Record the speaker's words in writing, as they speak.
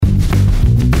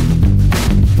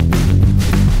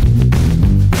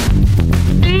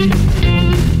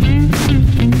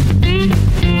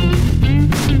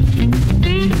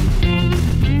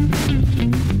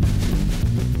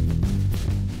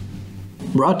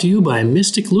brought to you by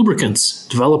Mystic Lubricants,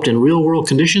 developed in real-world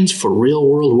conditions for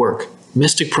real-world work.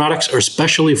 Mystic products are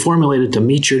specially formulated to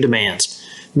meet your demands.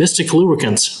 Mystic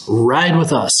Lubricants, ride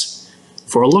with us.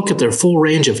 For a look at their full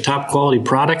range of top-quality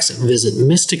products, visit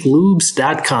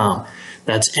mysticlubes.com.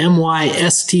 That's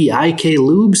MYSTIK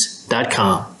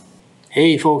Lubes.com.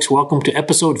 Hey folks, welcome to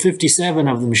episode 57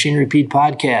 of the Machinery Pete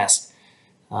podcast.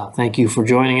 Thank you for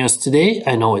joining us today.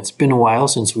 I know it's been a while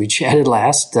since we chatted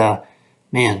last.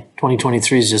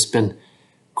 2023 has just been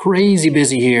crazy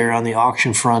busy here on the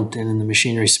auction front and in the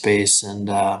machinery space. And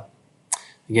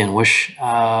again, wish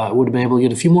I would have been able to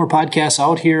get a few more podcasts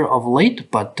out here of late,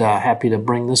 but happy to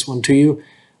bring this one to you.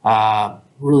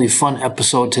 Really fun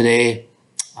episode today.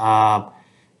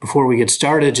 Before we get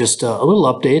started, just a little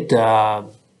update.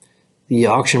 The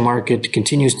auction market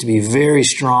continues to be very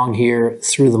strong here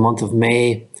through the month of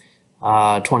May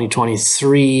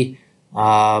 2023.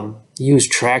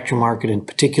 Used tractor market in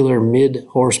particular, mid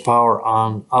horsepower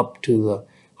on up to the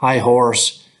high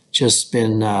horse, just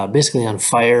been basically on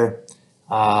fire.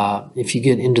 If you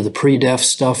get into the pre-def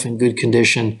stuff in good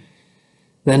condition,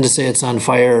 then to say it's on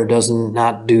fire does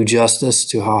not do justice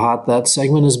to how hot that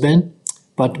segment has been.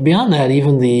 But beyond that,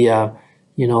 even the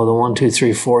the 1, 2,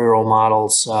 3, 4-year-old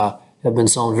models have been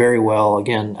selling very well.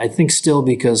 Again, I think still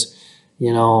because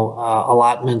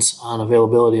allotments on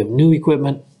availability of new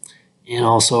equipment. And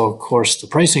also, of course, the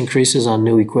price increases on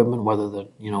new equipment, whether the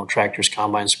tractors,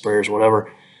 combines, sprayers,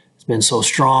 whatever, it's been so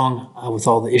strong with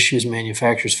all the issues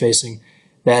manufacturers facing,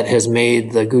 that has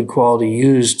made the good quality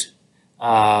used,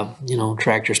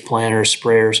 tractors, planters,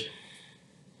 sprayers,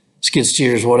 skid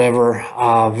steers, whatever,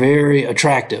 very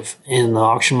attractive. And the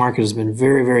auction market has been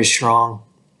very, very strong.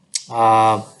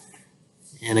 And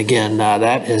again,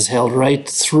 that has held right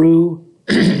through,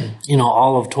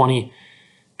 all of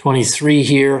 2023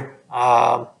 here.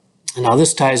 Now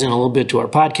this ties in a little bit to our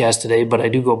podcast today, but I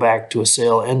do go back to a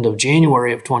sale end of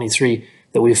January of 23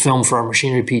 that we filmed for our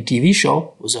Machinery Pete TV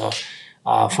show. It was a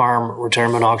farm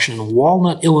retirement auction in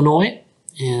Walnut, Illinois,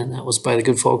 and that was by the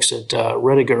good folks at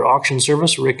Rediger Auction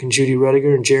Service, Rick and Judy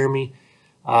Rediger and Jeremy.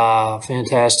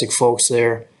 Fantastic folks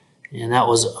there, and that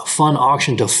was a fun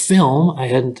auction to film. I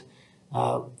hadn't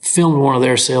filmed one of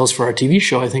their sales for our TV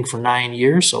show, I think, for 9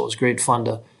 years, so it was great fun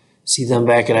to see them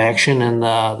back in action, and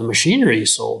the machinery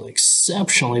sold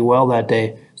exceptionally well that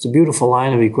day. It's a beautiful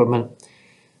line of equipment,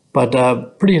 but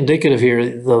pretty indicative here.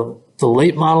 The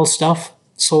late model stuff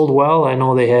sold well. I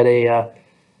know they had a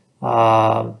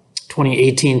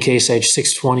 2018 Case Edge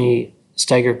 620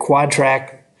 Steiger Quad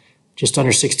Track, just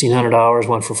under $1,600,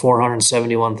 went for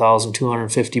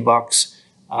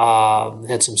 $471,250.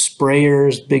 Had some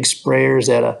sprayers, big sprayers.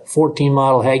 They had a 14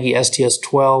 model Hagie STS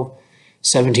 12.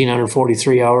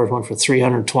 1,743 hours, went for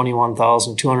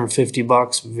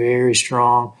 $321,250, very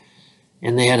strong.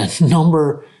 And they had a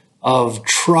number of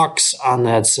trucks on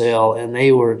that sale, and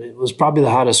it was probably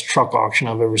the hottest truck auction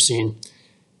I've ever seen.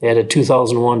 They had a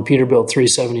 2001 Peterbilt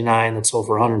 379 that sold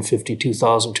for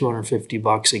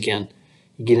 $152,250. Again,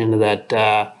 you get into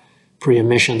that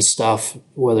pre-emission stuff,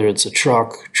 whether it's a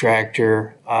truck,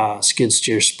 tractor, skid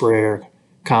steer, sprayer,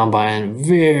 combine,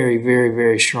 very, very,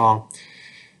 very strong.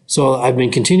 So I've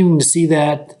been continuing to see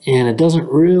that, and it doesn't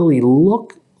really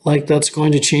look like that's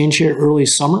going to change here early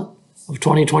summer of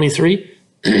 2023.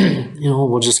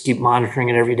 We'll just keep monitoring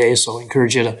it every day, so I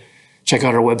encourage you to check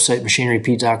out our website,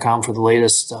 machinerypete.com, for the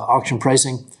latest auction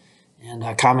pricing and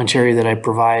commentary that I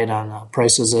provide on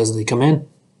prices as they come in.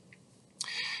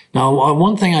 Now,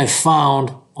 one thing I've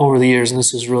found over the years, and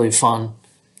this is really fun,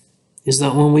 is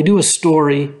that when we do a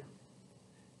story,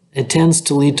 it tends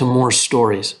to lead to more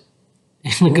stories.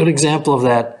 And a good example of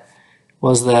that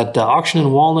was that auction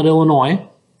in Walnut, Illinois,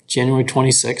 January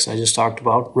 26th, I just talked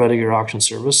about, Rediger Auction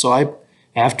Service. So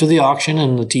after the auction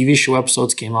and the TV show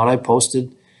episodes came out, I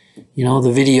posted, the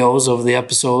videos of the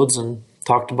episodes and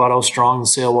talked about how strong the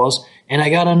sale was. And I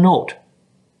got a note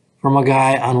from a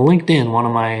guy on LinkedIn, one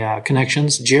of my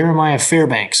connections, Jeremiah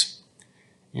Fairbanks.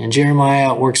 And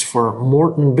Jeremiah works for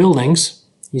Morton Buildings.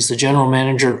 He's the general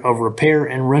manager of repair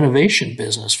and renovation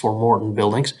business for Morton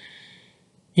Buildings.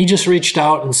 He just reached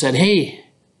out and said, hey,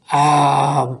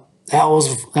 that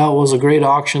was a great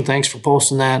auction. Thanks for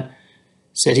posting that.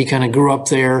 Said he kind of grew up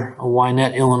there,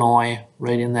 Wynette, Illinois,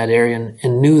 right in that area,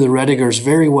 and knew the Redigers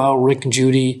very well, Rick and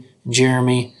Judy and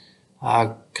Jeremy.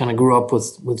 Kind of grew up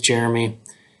with Jeremy.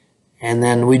 And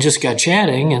then we just got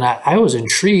chatting, and I was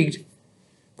intrigued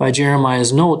by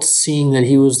Jeremiah's notes, seeing that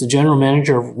he was the general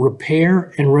manager of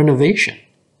repair and renovation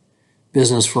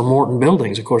business for Morton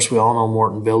Buildings. Of course, we all know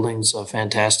Morton Buildings, a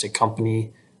fantastic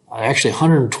company, actually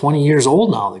 120 years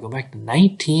old now. They go back to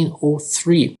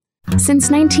 1903.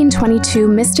 Since 1922,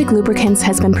 Mystic Lubricants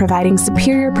has been providing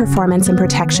superior performance and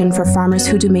protection for farmers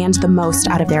who demand the most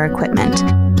out of their equipment.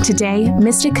 Today,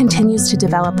 Mystic continues to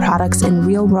develop products in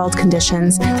real-world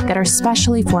conditions that are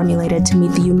specially formulated to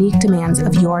meet the unique demands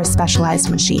of your specialized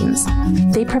machines.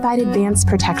 They provide advanced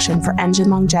protection for engine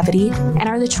longevity and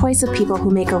are the choice of people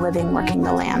who make a living working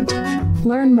the land.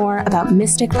 Learn more about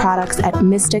Mystic products at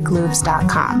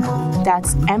mysticlubes.com.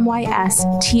 That's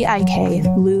MYSTIK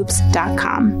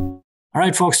lubes.com. All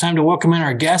right, folks, time to welcome in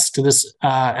our guest to this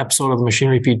episode of the Machine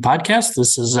Repeat Podcast.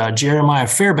 This is Jeremiah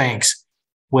Fairbanks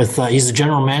he's the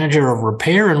general manager of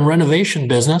repair and renovation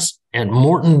business at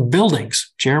Morton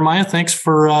Buildings. Jeremiah, thanks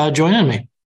for joining me.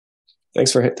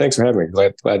 Thanks for having me.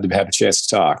 Glad to have a chance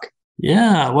to talk.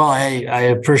 Yeah, well, I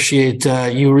appreciate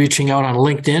you reaching out on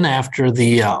LinkedIn after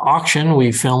the auction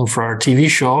we filmed for our TV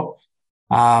show.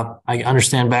 I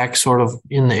understand back sort of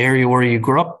in the area where you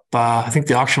grew up. I think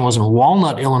the auction was in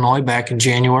Walnut, Illinois back in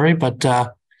January, but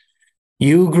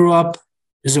you grew up,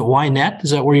 is it Wynette? Is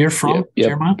that where you're from?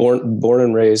 Yep. Born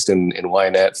and raised in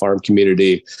Wynette farm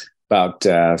community, about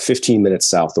 15 minutes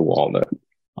south of Walnut.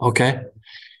 Okay.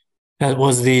 That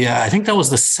was I think that was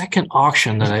the second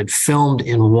auction that I'd filmed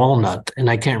in Walnut. And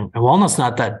Walnut's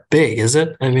not that big, is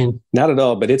it? I mean, not at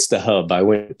all, but it's the hub. I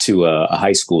went to a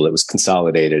high school that was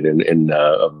consolidated in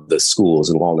of the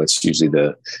schools, and Walnut's usually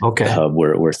the hub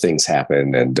where things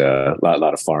happen, and a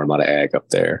lot of farm, a lot of ag up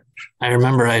there. I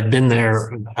remember I'd been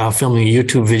there filming a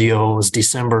YouTube video. It was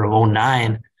December of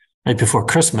 2009, right before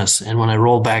Christmas. And when I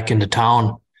rolled back into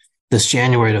town this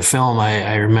January to film,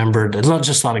 I remembered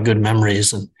just a lot of good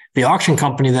memories. And the auction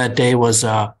company that day was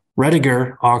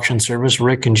Rediger Auction Service.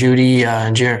 Rick and Judy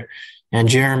and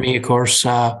Jeremy, of course,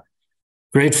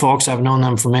 great folks. I've known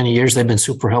them for many years. They've been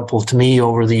super helpful to me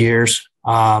over the years.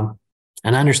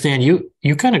 And I understand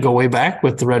you kind of go way back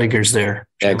with the Redigers there.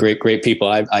 Yeah, great people.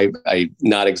 I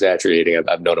not exaggerating.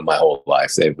 I've known them my whole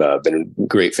life. They've been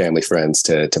great family friends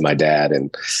to my dad,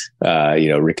 and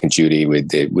Rick and Judy.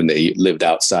 When they lived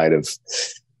outside of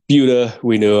Buda,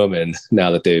 we knew them, and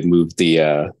now that they've moved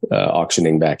the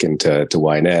auctioning back into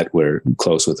Wynette, we're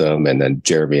close with them. And then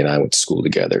Jeremy and I went to school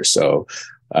together, so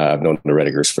I've known the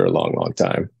Redigers for a long, long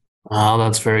time. Oh,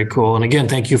 that's very cool. And again,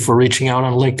 thank you for reaching out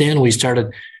on LinkedIn. We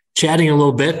started chatting a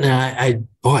little bit, and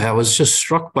I was just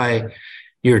struck by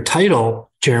your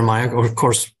title, Jeremiah. Of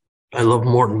course, I love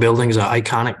Morton Buildings, an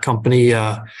iconic company.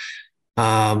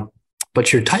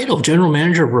 But your title, General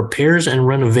Manager of Repairs and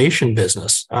Renovation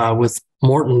Business with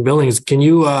Morton Buildings. Can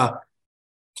you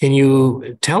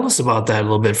tell us about that a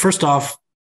little bit? First off,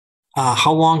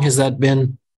 how long has that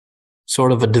been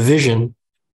sort of a division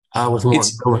with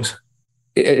Morton Buildings?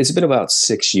 It's been about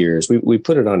 6 years. We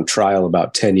put it on trial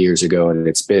about 10 years ago, and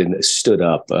it's been stood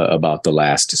up about the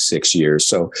last 6 years.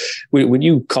 So when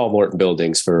you call Morton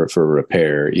Buildings for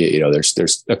repair,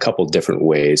 there's a couple different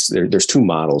ways. There's two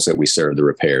models that we serve the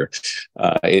repair.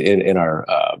 In our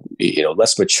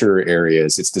less mature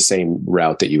areas, it's the same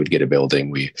route that you would get a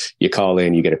building. You call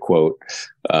in, you get a quote.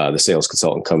 The sales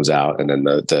consultant comes out, and then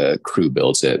the crew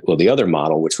builds it. Well, the other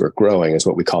model, which we're growing, is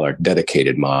what we call our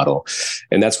dedicated model.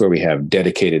 And that's where we have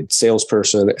dedicated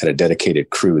salesperson and a dedicated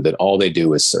crew that all they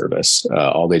do is service.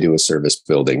 All they do is service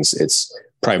buildings. It's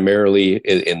primarily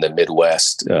in the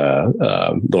Midwest,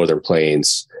 Northern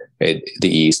Plains, the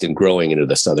East, and growing into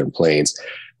the Southern Plains.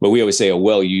 But we always say a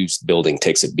well-used building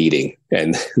takes a beating.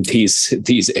 And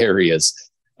these areas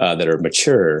that are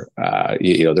mature,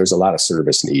 there's a lot of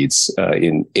service needs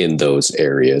in those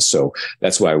areas. So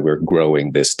that's why we're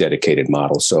growing this dedicated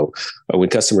model. So when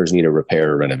customers need a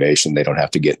repair or renovation, they don't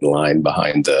have to get in line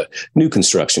behind the new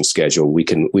construction schedule. We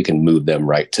can move them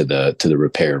right to the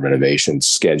repair and renovation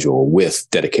schedule with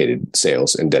dedicated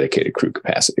sales and dedicated crew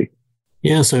capacity.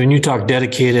 Yeah. So when you talk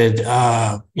dedicated,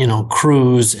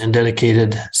 crews and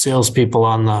dedicated salespeople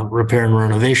on the repair and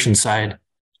renovation side,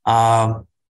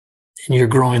 and you're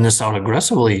growing this out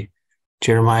aggressively,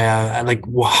 Jeremiah. Like,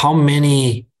 how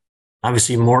many?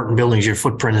 Obviously, Morton Buildings, your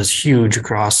footprint is huge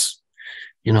across,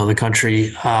 the country.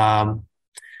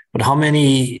 But how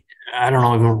many? I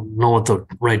don't even know what the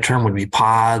right term would be.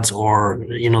 Pods or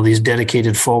these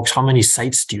dedicated folks. How many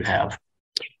sites do you have?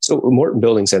 So Morton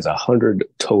Buildings has 100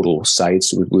 total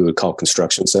sites. We would call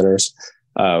construction centers.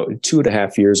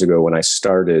 2.5 years ago, when I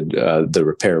started the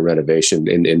repair and renovation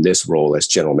in this role as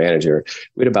general manager,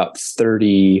 we had about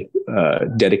 30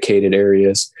 dedicated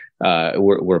areas.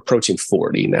 We're approaching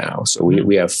 40 now. So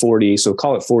we have 40. So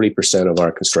call it 40% of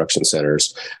our construction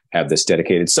centers have this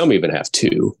dedicated. Some even have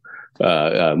two.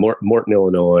 Morton,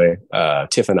 Illinois,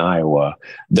 Tiffin, Iowa,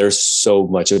 there's so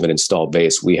much of an installed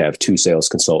base. We have 2 sales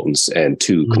consultants and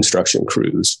 2 construction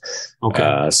crews.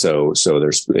 Okay. So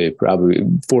there's probably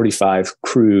 45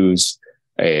 crews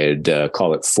and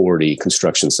call it 40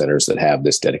 construction centers that have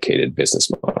this dedicated business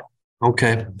model.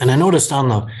 Okay. And I noticed on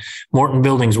the Morton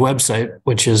Buildings website,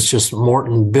 which is just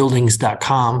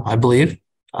mortonbuildings.com, I believe,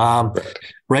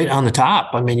 right on the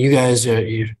top. I mean, you guys,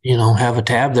 have a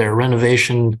tab there,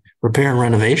 renovation, repair and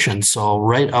renovation. So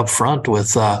right up front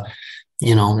with,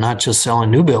 not just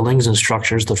selling new buildings and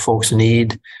structures that folks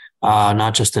need,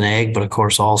 not just in ag, but of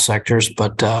course all sectors.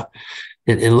 But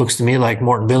it looks to me like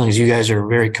Morton Buildings, you guys are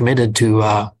very committed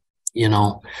to,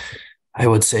 I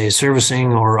would say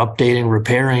servicing or updating,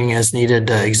 repairing as needed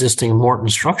existing Morton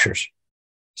structures.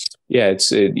 Yeah,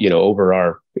 it's over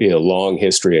our long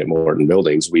history at Morton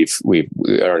Buildings, we've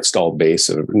our installed base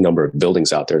of number of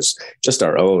buildings out there is just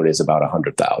our own is about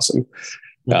 100,000,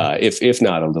 if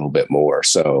not a little bit more.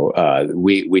 So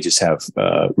we just have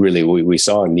really we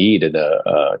saw a need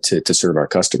to serve our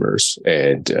customers,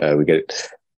 and we get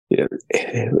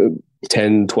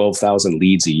 10, 12,000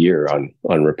 leads a year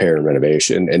on repair and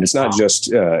renovation. And it's not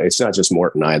just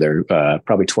Morton either.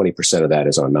 Probably 20% of that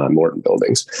is on non-Morton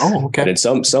buildings. Oh, okay. And in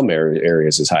some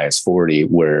areas as high as 40,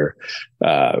 where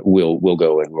we'll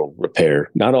go and we'll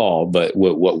repair, not all, but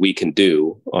what we can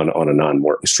do on a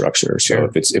non-Morton structure. So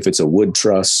if it's a wood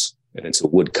truss and it's a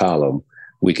wood column,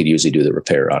 we could usually do the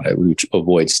repair on it. We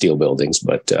avoid steel buildings,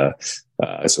 but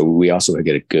so we also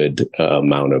get a good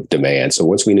amount of demand. So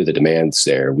once we knew the demand's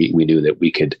there, we knew that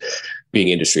we could, being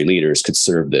industry leaders, could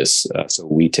serve this. So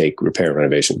we take repair and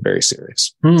renovation very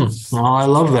serious. Well, I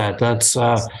love that. That's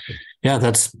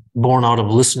that's born out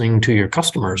of listening to your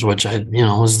customers, which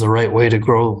is the right way to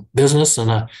grow business.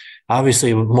 And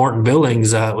obviously with Morton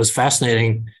Buildings, it was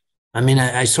fascinating. I mean,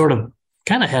 I sort of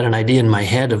kind of had an idea in my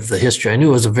head of the history. I knew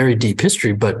it was a very deep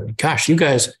history, but gosh, you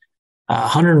guys,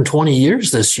 120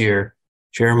 years this year,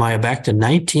 Jeremiah, back to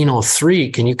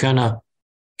 1903. Can you kind of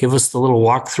give us the little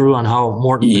walkthrough on how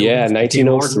Morton? Yeah,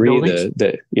 1903.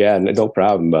 No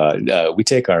problem. We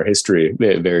take our history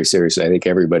very seriously. I think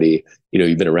everybody,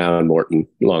 you've been around Morton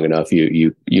long enough.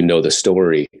 You know the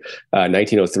story.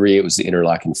 1903, it was the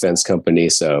interlocking fence company.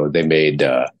 So they made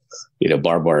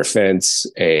barbed wire fence,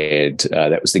 and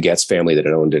that was the Getz family that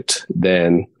had owned it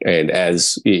then. And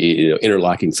as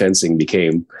interlocking fencing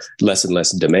became less and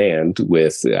less demand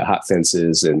with hot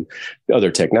fences and other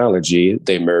technology,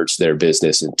 they merged their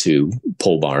business into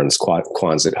pole barns,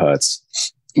 Quonset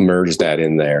huts, merged that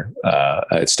in there.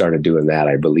 It started doing that,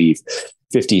 I believe,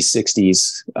 50s,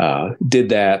 60s, did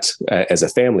that as a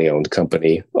family-owned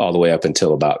company all the way up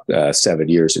until about 7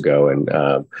 years ago.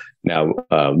 And now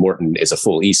Morton is a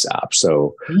full ESOP.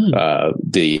 So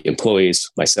the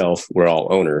employees, myself, we're all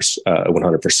owners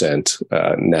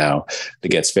 100% now. The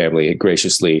Getz family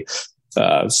graciously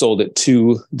sold it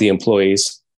to the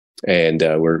employees, and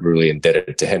we're really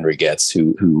indebted to Henry Getz,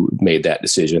 who made that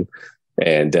decision.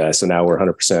 And so now we're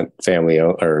 100% family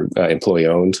or employee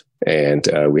owned, and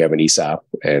we have an ESOP,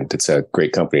 and it's a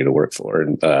great company to work for.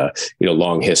 And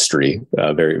long history,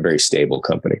 very very stable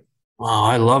company. Wow,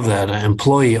 I love that.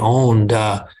 Employee owned,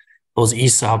 those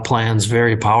ESOP plans,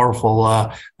 very powerful.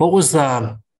 What was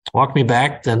walk me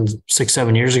back then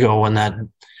 6-7 years ago when that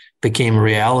became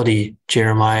reality,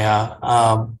 Jeremiah?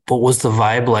 What was the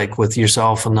vibe like with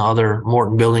yourself and the other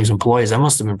Morton Buildings employees? That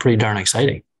must have been pretty darn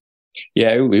exciting. Yeah,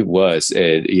 it was.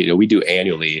 And, we do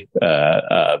annually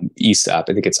ESOP.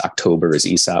 I think it's October is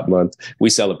ESOP month.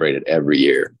 We celebrate it every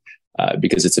year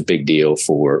because it's a big deal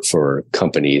for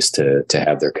companies to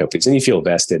have their companies. And you feel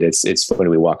vested. It's funny.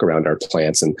 We walk around our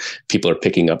plants and people are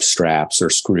picking up straps or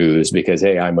screws because,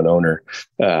 hey, I'm an owner.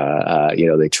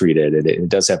 They treat it. And it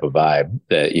does have a vibe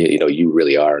that, you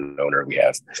really are an owner. We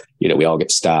have, we all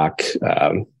get stock.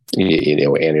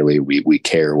 Annually we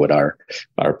care what our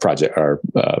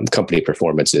company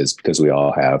performance is because we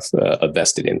all have a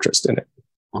vested interest in it.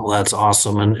 Well, that's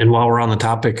awesome. And while we're on the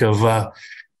topic of,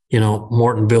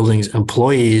 Morton Buildings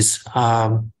employees,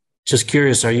 just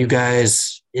curious, are you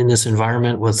guys in this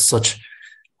environment with such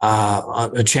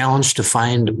a challenge to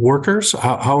find workers?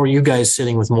 How are you guys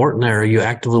sitting with Morton there? Are you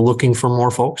actively looking for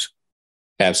more folks?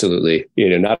 Absolutely.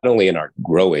 Not only in our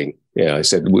growing, I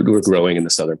said we're growing in the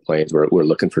Southern Plains. We're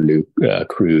looking for new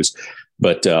crews,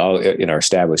 but in our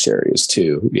established areas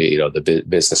too. The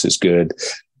business is good,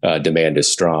 demand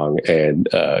is strong, and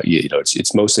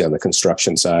it's mostly on the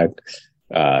construction side.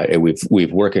 And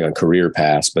we've working on career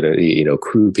paths, but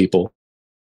crew people.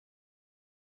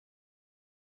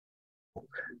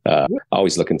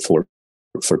 Always looking for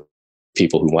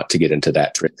people who want to get into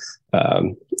that trade.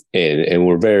 And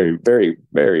we're very, very,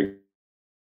 very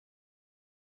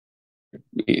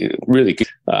really good.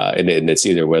 And it's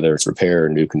either whether it's repair or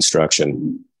new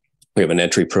construction. We have an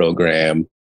entry program.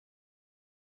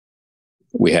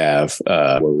 We have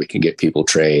where we can get people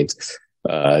trained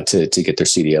to get their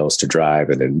CDLs to drive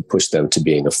and then push them to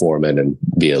being a foreman and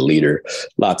be a leader.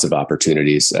 Lots of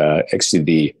opportunities.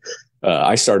 Actually,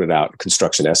 I started out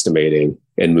construction estimating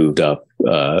and moved up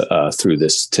through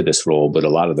this role. But a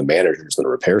lot of the managers on the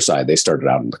repair side, they started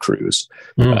out in the crews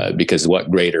because what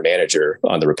greater manager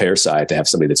on the repair side to have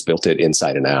somebody that's built it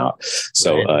inside and out.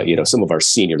 So, right. Some of our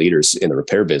senior leaders in the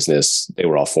repair business, they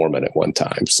were all foremen at one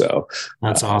time. So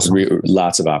that's awesome.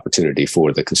 Lots of opportunity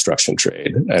for the construction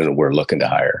trade, and we're looking to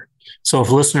hire. So if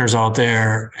listeners out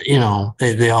there,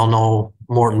 they all know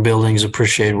Morton Buildings,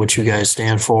 appreciate what you guys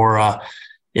stand for.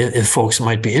 If folks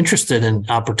might be interested in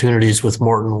opportunities with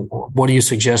Morton, what do you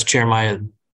suggest, Jeremiah?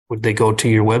 Would they go to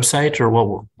your website, or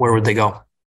where would they go?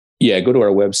 Yeah, go to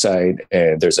our website,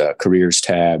 and there's a careers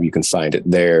tab. You can find it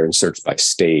there and search by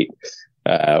state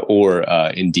or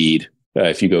Indeed.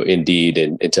 If you go Indeed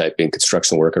and type in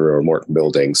construction worker or Morton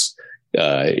Buildings,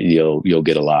 you'll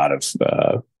get a lot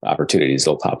of opportunities.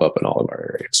 They'll pop up in all of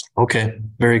our areas. Okay.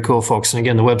 Very cool, folks. And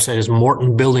again, the website is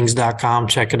mortonbuildings.com.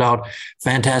 Check it out.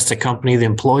 Fantastic company. The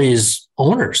employees,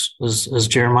 owners, as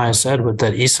Jeremiah said, with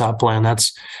that ESOP plan.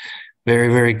 That's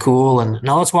very, very cool. And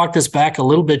now let's walk this back a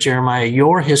little bit, Jeremiah.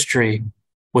 Your history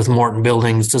with Morton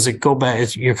Buildings, does it go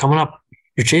back? You're coming up,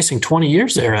 you're chasing 20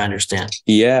 years there, I understand.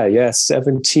 Yeah.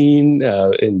 17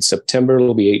 in September,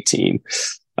 it'll be 18.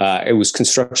 It was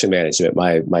construction management.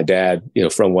 My dad,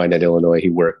 from Wyandotte, Illinois, he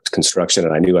worked construction,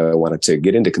 and I knew I wanted to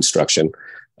get into construction.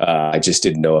 I just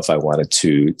didn't know if I wanted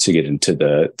to get into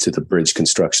the bridge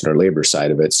construction or labor side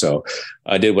of it. So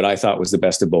I did what I thought was the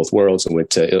best of both worlds and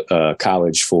went to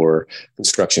college for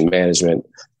construction management.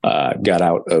 Got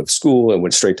out of school and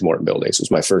went straight to Morton Buildings. It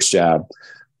was my first job.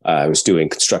 I was doing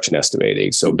construction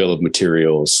estimating, so bill of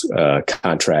materials,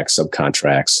 contracts,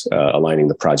 subcontracts, aligning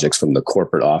the projects from the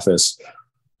corporate office.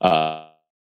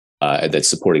 And then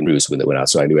supporting crews when they went out.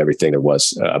 So I knew everything there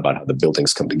was about how the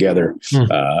buildings come together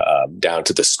down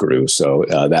to the screw. So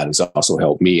that has also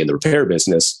helped me in the repair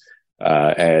business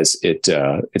as it's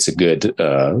a good,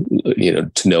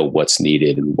 to know what's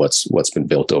needed and what's been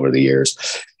built over the years.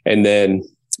 And then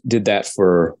did that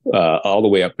for all the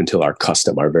way up until our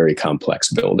very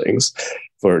complex buildings.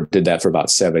 Did that for about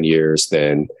 7 years.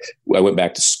 Then I went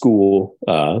back to school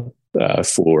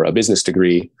for a business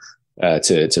degree.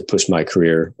 To push my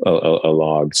career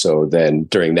along. So then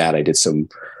during that, I did some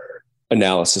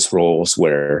analysis roles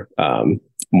where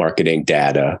marketing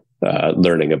data,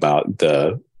 learning about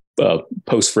the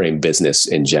post-frame business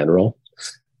in general.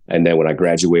 And then when I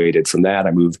graduated from that,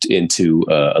 I moved into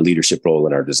a leadership role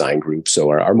in our design group. So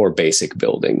our more basic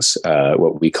buildings,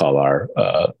 what we call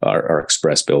our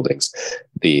express buildings,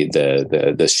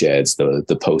 the sheds,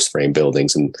 the post frame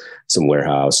buildings, and some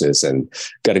warehouses, and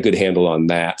got a good handle on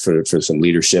that for some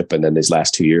leadership. And then these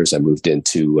last 2 years, I moved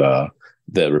into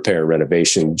the repair and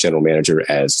renovation general manager,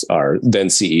 as our then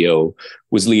CEO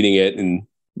was leading it and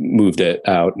moved it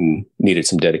out and needed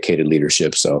some dedicated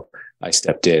leadership. So I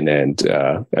stepped in, and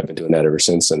I've been doing that ever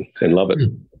since, and love it.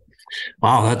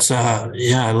 Wow. That's,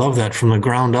 I love that, from the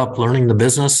ground up, learning the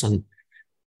business. And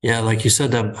yeah, like you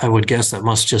said, that I would guess that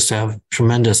must just have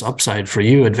tremendous upside for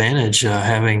you, advantage,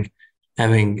 having,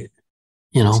 kind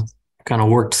of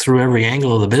worked through every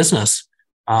angle of the business.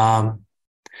 Now,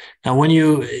 when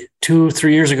you,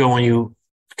 2-3 years ago, when you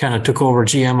kind of took over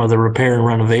GM of the repair and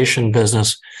renovation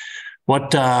business,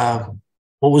 what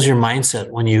was your mindset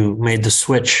when you made the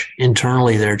switch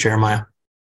internally there, Jeremiah?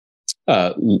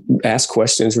 Ask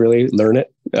questions, really learn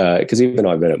it. Because even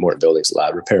though I've been at Morton Buildings a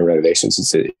lot, repair and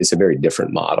renovations, it's a very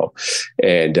different model.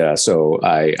 And so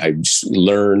I just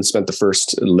spent the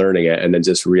first learning it, and then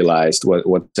just realized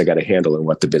what I got to handle and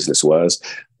what the business was,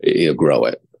 grow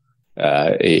it.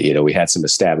 We had some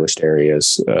established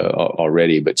areas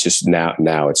already, but just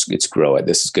now it's grow it.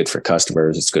 This is good for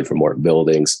customers. It's good for Morton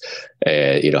Buildings.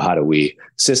 How do we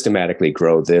systematically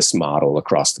grow this model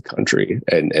across the country?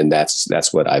 And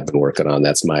that's what I've been working on.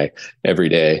 That's my every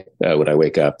day when I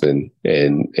wake up and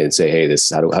say, hey,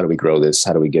 how do we grow this?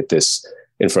 How do we get this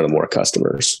in front of more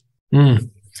customers?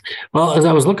 Well, as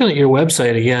I was looking at your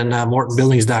website again,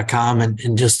 mortonbuildings.com,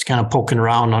 and just kind of poking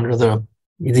around under the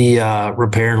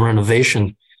repair and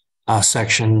renovation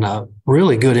section,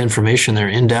 really good information there,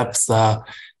 in-depth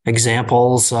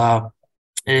examples.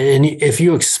 And if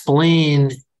you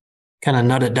explain, kind of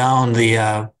nut it down,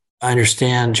 I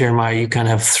understand, Jeremiah, you kind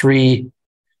of have three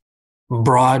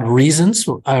broad reasons,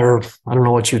 or I don't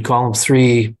know what you'd call them,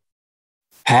 three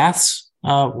paths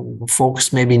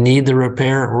folks maybe need the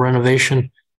repair or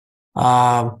renovation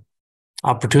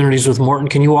opportunities with Morton.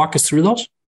 Can you walk us through those?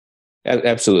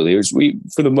 Absolutely.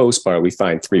 For the most part, we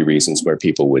find three reasons where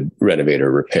people would renovate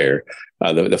or repair.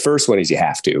 The first one is you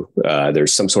have to.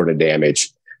 There's some sort of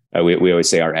damage. We always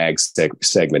say our ag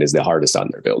segment is the hardest on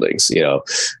their buildings.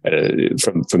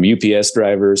 From UPS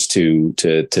drivers to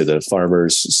the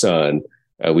farmer's son,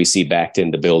 we see backed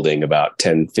into building about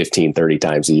 10, 15, 30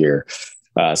 times a year.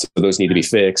 So those need to be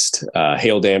fixed.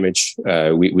 Hail damage.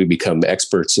 We become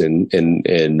experts in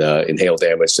hail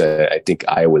damage. I think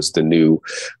Iowa's the new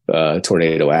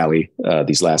tornado alley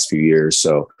these last few years.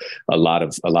 So a lot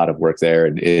of work there,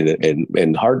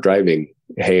 and hard driving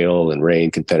hail and rain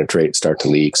can penetrate and start to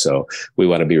leak. So we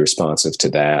want to be responsive to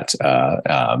that,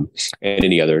 and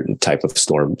any other type of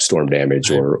storm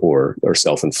damage or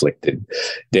self-inflicted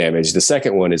damage. The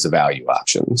second one is a value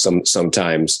option.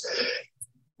 Sometimes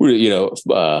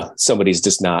somebody's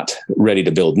just not ready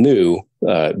to build new,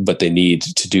 but they need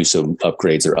to do some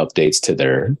upgrades or updates to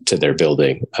their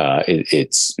building.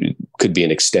 It could be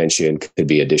an extension, could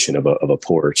be addition of a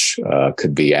porch,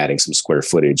 could be adding some square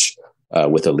footage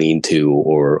with a lean-to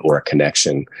or a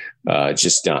connection.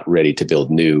 Just not ready to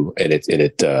build new, and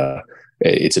it's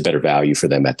a better value for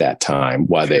them at that time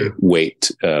while they wait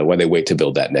to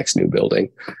build that next new building.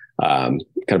 Kind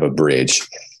of a bridge.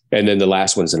 And then the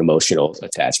last one's an emotional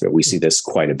attachment. We see this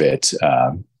quite a bit,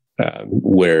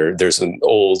 where there's an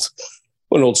old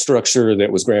structure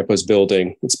that was grandpa's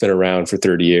building. It's been around for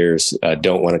 30 years.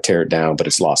 Don't want to tear it down, but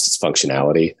it's lost its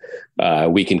functionality.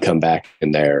 We can come back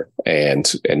in there and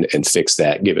fix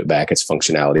that, give it back its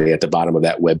functionality. At the bottom of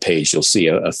that web page, you'll see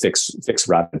a fixed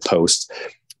rotted post.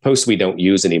 Posts we don't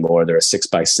use anymore. They're a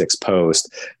 6x6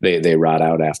 post. They rot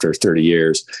out after 30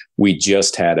 years. We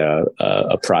just had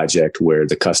a project where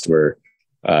the customer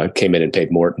came in and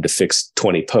paid Morton to fix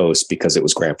 20 posts because it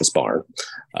was grandpa's barn.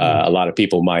 A lot of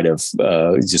people might have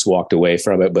just walked away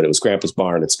from it, but it was grandpa's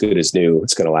barn. It's good as new.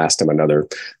 It's going to last him another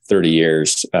 30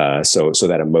 years. So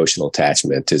that emotional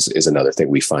attachment is another thing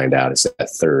we find out is that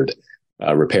third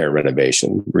repair and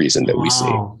renovation reason that we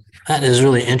see. That is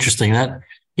really interesting.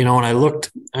 When I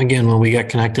looked again, when we got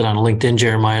connected on LinkedIn,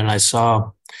 Jeremiah, and I saw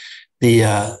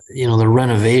the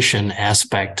renovation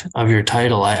aspect of your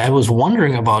title, I was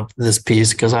wondering about this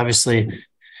piece because obviously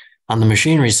on the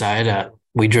machinery side,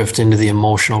 we drift into the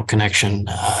emotional connection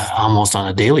almost on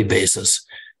a daily basis.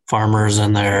 Farmers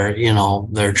and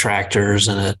their tractors,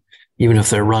 and even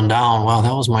if they're run down, wow,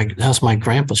 that's my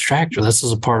grandpa's tractor. This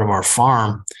is a part of our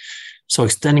farm. So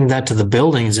extending that to the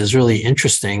buildings is really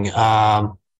interesting.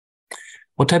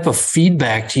 What type of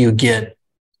feedback do you get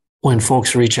when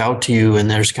folks reach out to you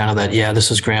and there's kind of that, this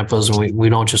is grandpa's, and we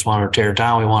don't just want to tear it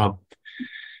down. We want to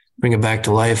bring it back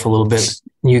to life a little bit.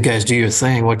 You guys do your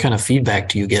thing. What kind of feedback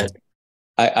do you get?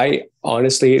 I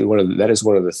honestly, that is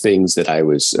one of the things that I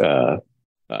was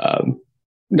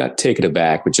not taken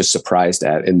aback, but just surprised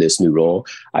at in this new role.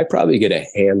 I probably get a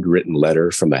handwritten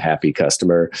letter from a happy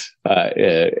customer,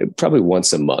 probably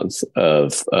once a month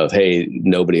of, hey,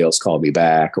 nobody else called me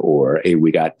back, or hey,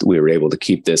 we were able to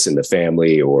keep this in the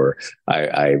family, or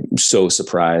I'm so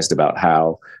surprised about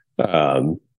how,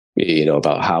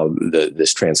 about how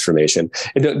this transformation.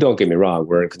 And don't get me wrong,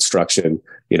 we're in construction.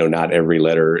 Not every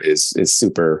letter is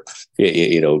super,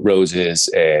 roses,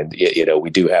 and we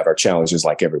do have our challenges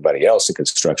like everybody else in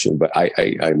construction. But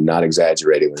I'm not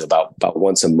exaggerating. About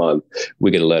once a month,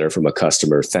 we get a letter from a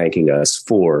customer thanking us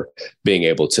for being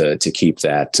able to keep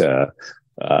that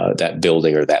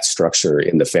building or that structure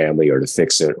in the family, or to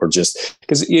fix it, or just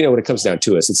because when it comes down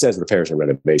to us, it says repairs and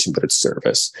renovation, but it's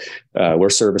service. We're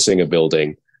servicing a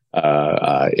building.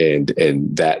 And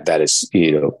that is,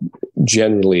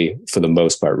 generally for the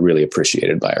most part, really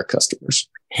appreciated by our customers.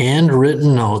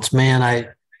 Handwritten notes, man.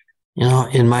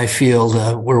 In my field,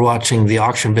 we're watching the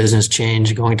auction business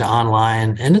change, going to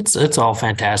online, and it's all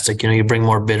fantastic. You bring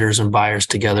more bidders and buyers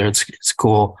together. It's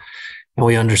cool, and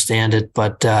we understand it.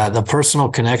 But the personal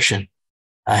connection,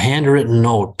 a handwritten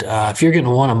note, if you're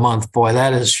getting one a month, boy,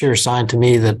 that is sure a sign to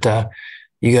me that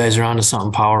you guys are onto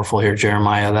something powerful here,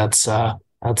 Jeremiah.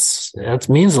 That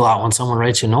means a lot when someone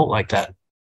writes you a note like that.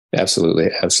 Absolutely.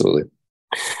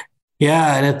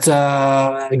 Yeah. And it's,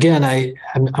 again,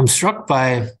 I'm struck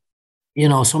by,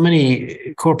 so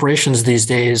many corporations these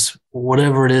days,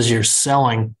 whatever it is you're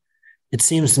selling, it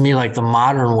seems to me like the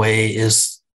modern way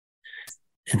is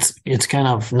it's kind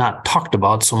of not talked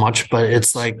about so much, but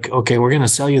it's like, okay, we're going to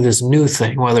sell you this new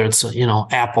thing, whether it's,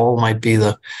 Apple might be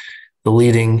the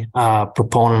leading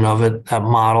proponent of it, that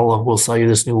model of we'll sell you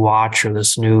this new watch or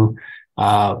this new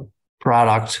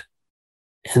product,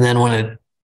 and then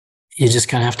you just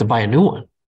kind of have to buy a new one.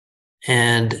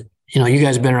 And you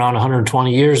guys have been around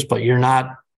 120 years, but you're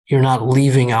not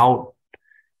leaving out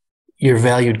your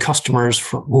valued customers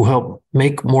who help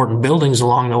make Morton buildings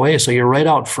along the way. So you're right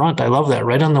out front. I love that.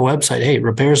 Right on the website. Hey,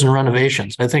 repairs and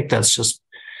renovations. I think that's just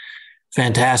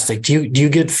fantastic. Do you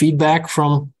get feedback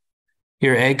from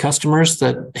your ag customers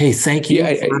that, hey, thank you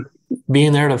for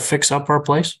being there to fix up our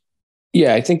place?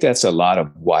 Yeah, I think that's a lot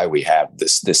of why we have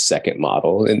this second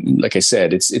model. And like I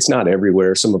said, it's not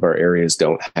everywhere. Some of our areas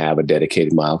don't have a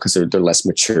dedicated mile because they're less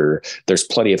mature. There's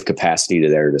plenty of capacity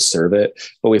there to serve it.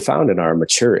 But we found in our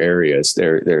mature areas,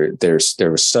 there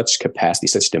was such capacity,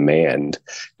 such demand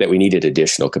that we needed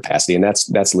additional capacity. And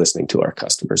that's listening to our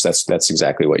customers. That's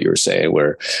exactly what you were saying,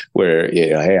 where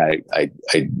hey,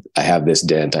 I have this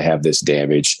dent, I have this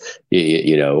damage.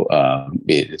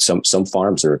 Some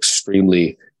farms are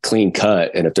extremely clean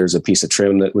cut, and if there's a piece of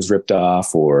trim that was ripped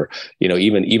off, or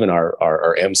even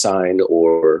our M sign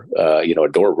or a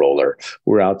door roller,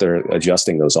 we're out there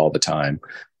adjusting those all the time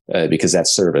because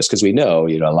that's service. Because we know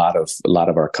a lot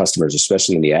of our customers,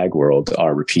 especially in the ag world,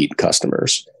 are repeat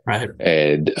customers, right?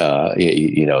 And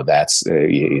that's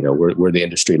we're the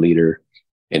industry leader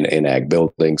in ag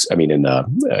buildings. I mean, in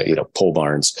pole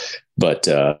barns, but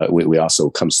we also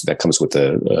comes with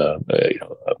an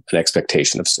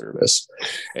expectation of service,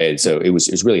 and so it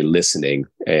was really listening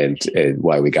and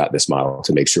why we got this model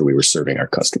to make sure we were serving our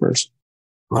customers.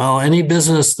 Well, any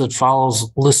business that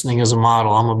follows listening as a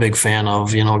model, I'm a big fan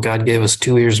of. God gave us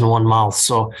 2 ears and 1 mouth,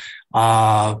 so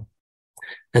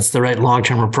that's the right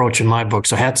long-term approach in my book.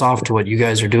 So hats off to what you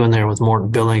guys are doing there with Morton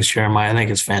Buildings, Jeremiah. I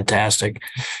think it's fantastic.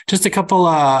 Just a couple,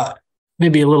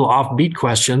 maybe a little offbeat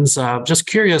questions. Just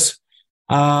curious,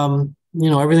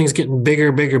 everything's getting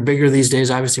bigger these days.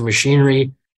 Obviously,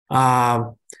 machinery.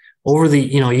 You've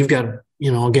got,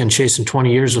 again, chasing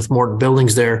 20 years with Morton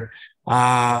Buildings there.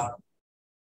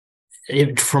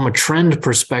 From a trend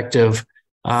perspective,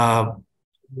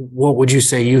 what would you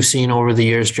say you've seen over the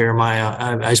years,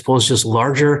 Jeremiah? I suppose just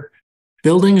larger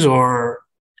buildings, or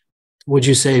would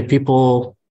you say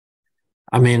people,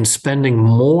 spending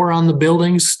more on the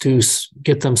buildings to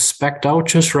get them spec'd out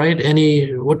just right?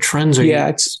 What trends are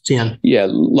you seeing? Yeah,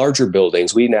 larger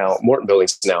buildings. Morton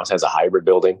Buildings now has a hybrid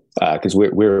building because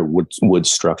we're wood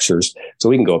structures, so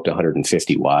we can go up to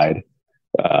 150 wide.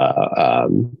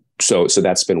 So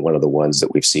that's been one of the ones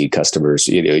that we've seen customers.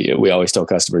 We always tell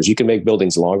customers you can make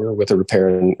buildings longer with a repair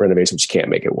and renovation, but you can't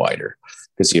make it wider,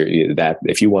 because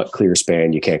if you want clear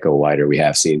span, you can't go wider. We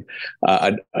have seen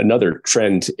another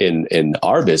trend in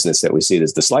our business that we see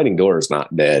is the sliding door is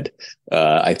not dead.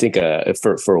 I think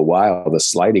for a while the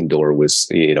sliding door was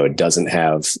it doesn't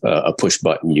have a push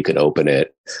button you can open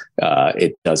it.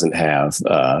 It doesn't have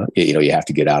you have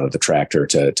to get out of the tractor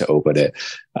to open it.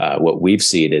 What we've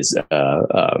seen is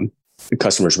the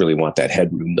customers really want that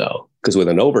headroom, though, because with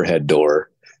an overhead door,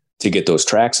 to get those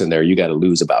tracks in there, you got to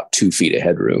lose about 2 feet of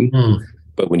headroom.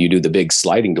 But when you do the big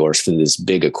sliding doors for this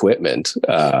big equipment,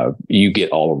 you get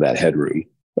all of that headroom.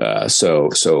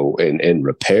 So in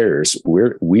repairs,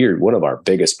 we're one of our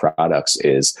biggest products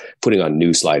is putting on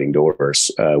new sliding doors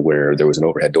where there was an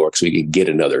overhead door, so we could get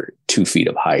another 2 feet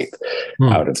of height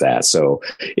out of that. So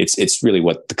it's really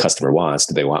what the customer wants.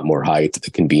 Do they want more height, the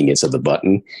convenience of the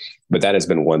button? But that has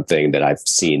been one thing that I've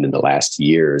seen in the last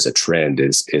year as a trend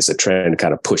is a trend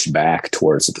kind of push back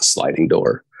towards the sliding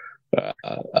door.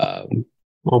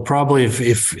 Well, probably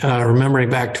if remembering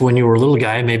back to when you were a little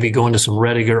guy, maybe going to some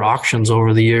Rediger auctions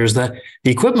over the years, that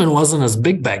the equipment wasn't as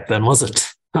big back then, was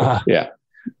it? Yeah.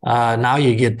 Now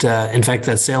you get, in fact,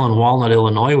 that sale in Walnut,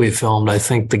 Illinois we filmed, I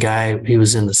think the guy, he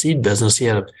was in the seed business. He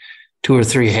had 2 or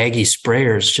 3 Hagie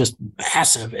sprayers, just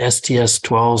massive STS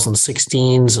 12s and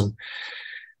 16s.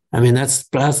 And that's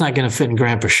not going to fit in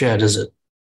Grandpa's shed, is it?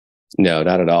 No,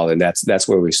 not at all. And that's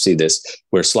where we see this,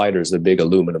 where sliders, the big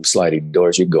aluminum sliding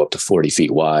doors, you can go up to 40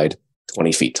 feet wide,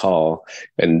 20 feet tall,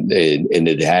 and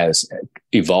it has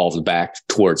evolved back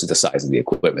towards the size of the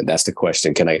equipment. That's the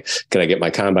question. Can I get my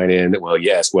combine in? Well,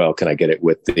 yes. Well, can I get it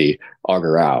with the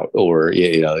auger out, or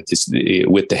just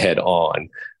with the head on?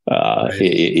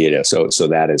 So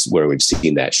that is where we've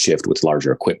seen that shift with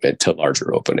larger equipment to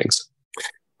larger openings.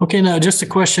 Okay, now just a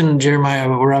question, Jeremiah.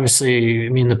 We're obviously,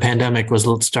 the pandemic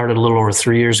started a little over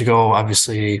 3 years ago.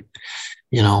 Obviously,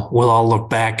 we'll all look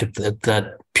back at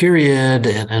that period,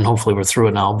 and hopefully we're through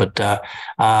it now. But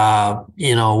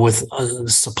with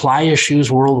supply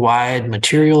issues worldwide,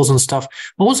 materials and stuff,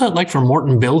 what was that like for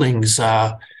Morton Buildings?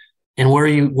 And where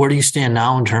do you stand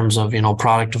now in terms of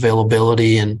product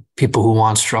availability and people who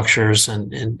want structures?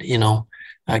 And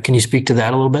can you speak to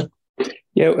that a little bit?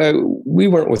 Yeah, we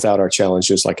weren't without our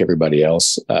challenges like everybody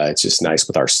else. It's just nice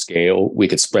with our scale. We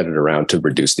could spread it around to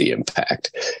reduce the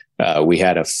impact. We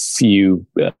had a few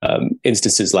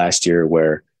instances last year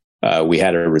where we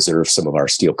had to reserve some of our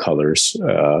steel colors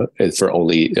for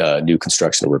only new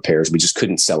construction and repairs. We just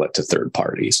couldn't sell it to third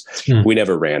parties. We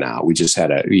never ran out. We just had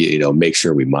to, make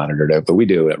sure we monitored it. But we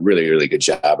do a really, really good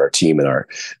job. Our team and our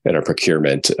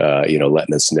procurement,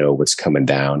 letting us know what's coming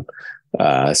down.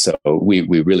 So we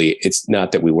really, it's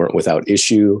not that we weren't without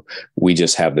issue. We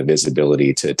just have the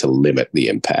visibility to limit the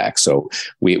impact. So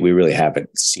we really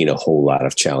haven't seen a whole lot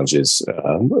of challenges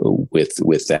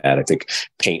with that. I think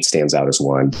paint stands out as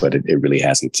one, but it really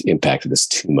hasn't impacted us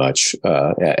too much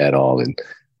at all. And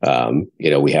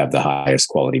we have the highest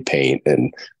quality paint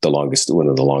and one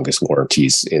of the longest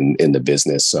warranties in the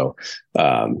business. So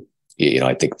I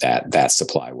think that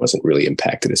supply wasn't really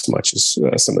impacted as much as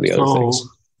some of the other things.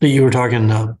 But you were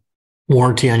talking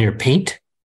warranty on your paint?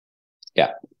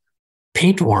 Yeah.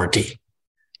 Paint warranty.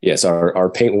 Yes.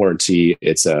 Our paint warranty,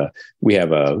 it's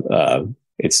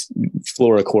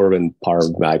fluorocarbon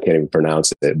parv. I can't even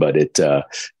pronounce it, but it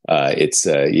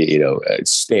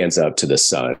stands up to the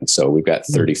sun. So we've got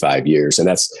 35 years, and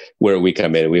that's where we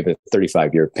come in. We have a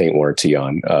 35-year paint warranty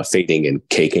on fading and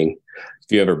caking.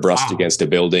 If you ever brushed against a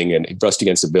building and your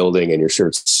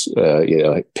shirt's,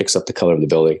 picks up the color of the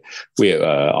building,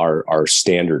 our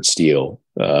standard steel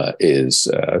is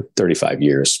 35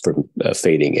 years from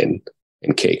fading and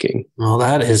caking. Well,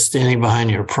 that is standing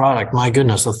behind your product. My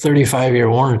goodness, a 35-year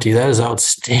warranty. That is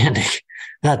outstanding.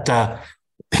 And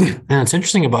it's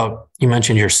interesting you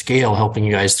mentioned your scale helping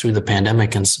you guys through the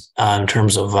pandemic and in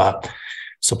terms of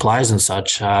supplies and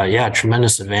such.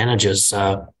 Tremendous advantages.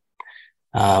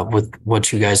 With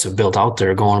what you guys have built out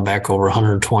there going back over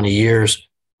 120 years.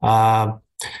 There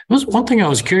was one thing I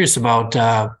was curious about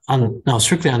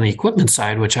strictly on the equipment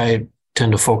side, which I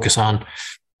tend to focus on.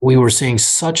 We were seeing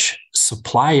such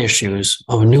supply issues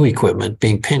of new equipment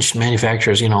being pinched.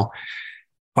 Manufacturers,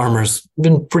 farmers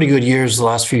been pretty good years the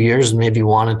last few years and maybe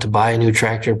wanted to buy a new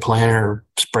tractor, planter,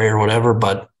 sprayer, whatever,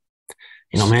 but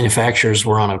manufacturers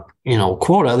were on a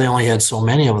quota. They only had so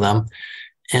many of them.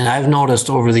 And I've noticed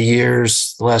over the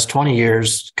years, the last 20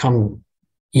 years, come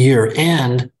year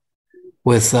end,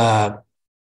 with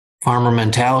farmer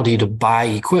mentality to buy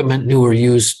equipment, new or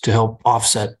used, to help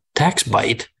offset tax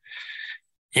bite.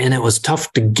 And it was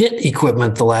tough to get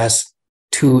equipment the last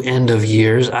two end of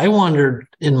years. I wondered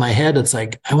in my head,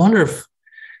 I wonder if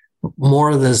more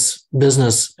of this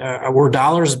business, were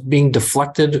dollars being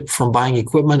deflected from buying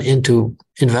equipment into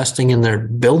investing in their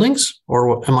buildings,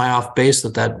 or am I off base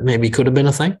that maybe could have been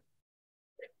a thing?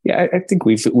 Yeah, I think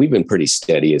we've been pretty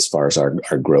steady as far as our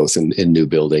growth in new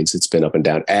buildings. It's been up and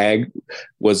down. Ag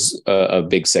was a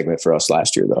big segment for us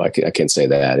last year, though. I can say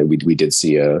that. And we did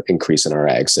see an increase in our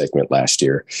ag segment last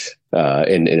year,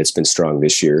 and it's been strong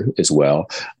this year as well.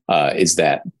 Is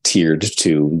that tiered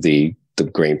to the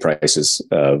grain prices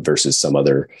versus some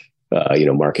other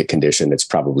market condition? It's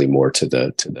probably more to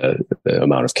the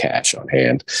amount of cash on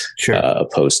hand, sure,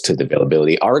 opposed to the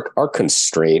availability. Our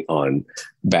constraint on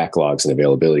backlogs and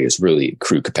availability is really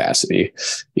crew capacity.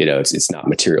 It's not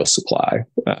material supply.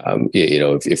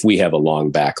 If we have a long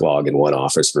backlog in one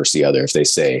office versus the other, if they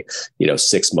say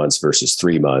 6 months versus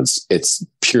 3 months, it's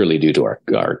purely due to our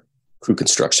crew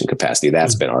construction capacity.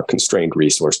 That's been our constrained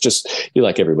resource, just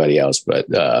like everybody else. But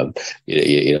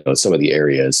some of the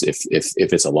areas, if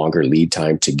it's a longer lead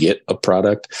time to get a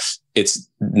product, it's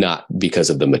not because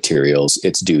of the materials.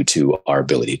 It's due to our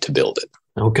ability to build it.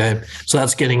 Okay, so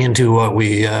that's getting into what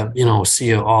we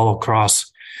see all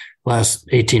across last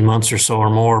 18 months or so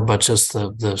or more, but just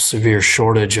the severe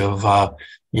shortage of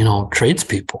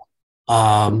tradespeople.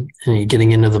 And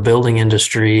getting into the building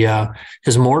industry,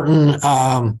 is Morton.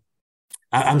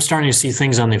 I'm starting to see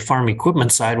things on the farm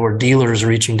equipment side where dealers are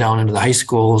reaching down into the high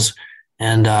schools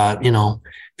and,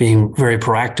 being very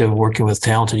proactive, working with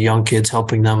talented young kids,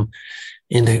 helping them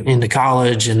into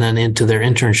college and then into their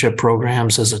internship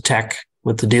programs as a tech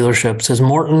with the dealerships. Has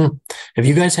Morton, have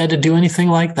you guys had to do anything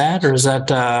like that, or is that?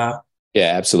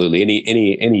 Yeah, absolutely.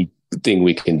 Anything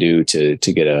we can do to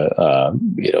get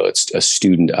a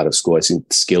student out of school. I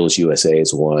think Skills USA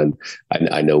is one.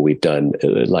 I know we've done,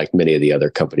 like many of the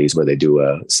other companies, where they do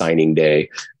a signing day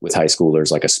with high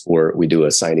schoolers, like a sport. We do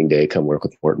a signing day, come work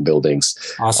with Morton Buildings.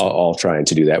 Awesome. All trying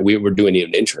to do that. We're doing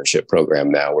an internship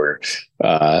program now where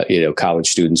college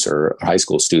students or high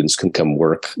school students can come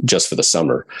work just for the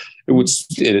summer.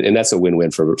 And that's a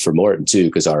win-win for Morton too,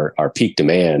 because our peak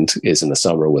demand is in the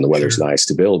summer when the weather's nice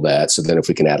to build that. So then if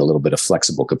we can add a little bit of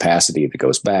flexible capacity that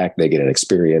goes back, they get an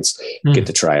experience, get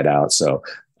to try it out. So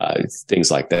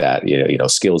things like that,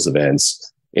 skills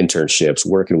events, internships,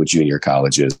 working with junior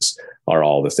colleges are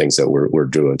all the things that we're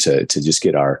doing to just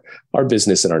get our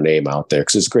business and our name out there,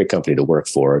 because it's a great company to work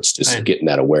for. It's just getting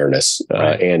that awareness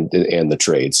and the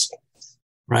trades.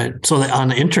 Right. So on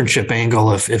the internship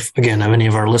angle, if again, any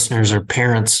of our listeners or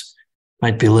parents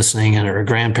might be listening and are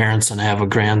grandparents and have a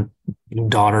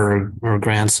granddaughter or a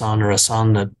grandson or a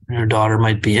son that their daughter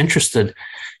might be interested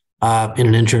in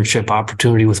an internship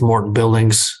opportunity with Morton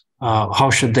Buildings, how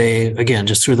should they, again,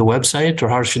 just through the website, or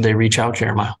how should they reach out,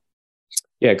 Jeremiah?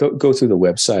 Yeah, go through the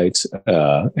website,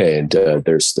 and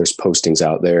there's postings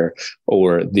out there.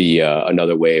 Or the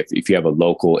another way, if you have a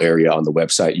local area on the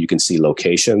website, you can see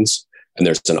locations, and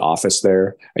there's an office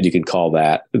there, and you can call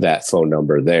that phone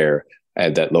number there,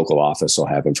 and that local office will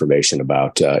have information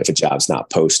about if a job's not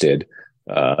posted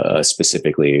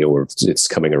specifically, or it's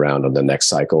coming around on the next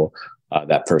cycle.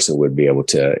 That person would be able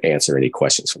to answer any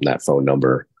questions from that phone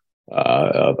number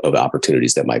of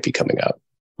opportunities that might be coming up.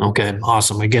 Okay,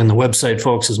 awesome. Again, the website,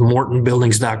 folks, is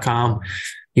mortonbuildings.com.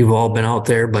 You've all been out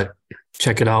there, but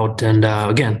check it out. And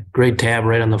again, great tab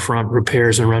right on the front,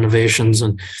 repairs and renovations.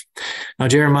 And now,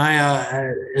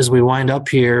 Jeremiah, as we wind up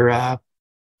here,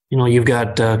 you've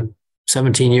got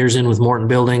 17 years in with Morton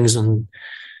Buildings and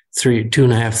 3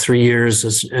 years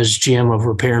as GM of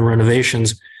repair and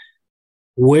renovations.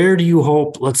 Where do you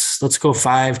hope, let's go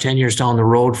 5-10 years down the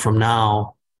road from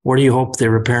now, where do you hope the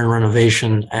repair and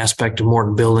renovation aspect of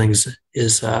Morton Buildings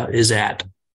is at?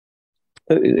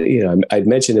 I'd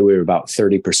mentioned that we were about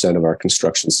 30% of our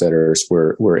construction centers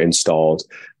were installed.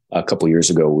 A couple of years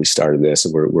ago, we started this,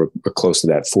 and we're close to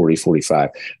that 40,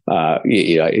 45.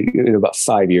 In about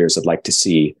 5 years, I'd like to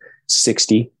see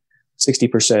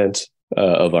 60%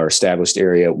 of our established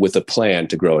area, with a plan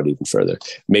to grow it even further.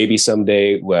 Maybe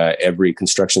someday every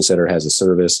construction center has a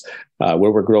service.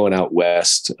 Where we're growing out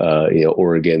west,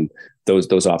 Oregon,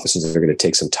 those offices are going to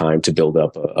take some time to build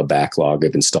up a backlog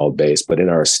of installed base. But in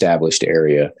our established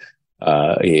area,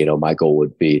 my goal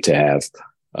would be to have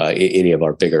any of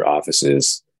our bigger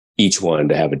offices, each one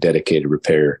to have a dedicated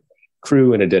repair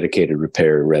crew and a dedicated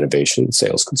repair and renovation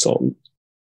sales consultant.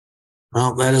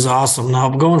 Well, that is awesome. Now,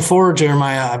 going forward,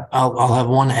 Jeremiah, I'll have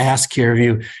one ask here of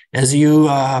you. As you,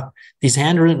 these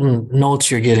handwritten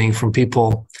notes you're getting from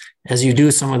people, as you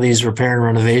do some of these repair and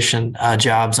renovation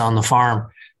jobs on the farm,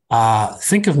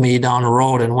 think of me down the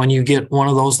road. And when you get one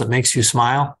of those that makes you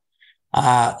smile,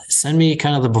 send me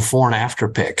kind of the before and after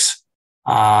pics.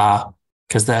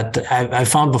 Because I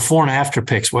found before and after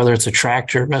pics, whether it's a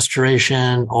tractor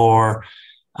restoration or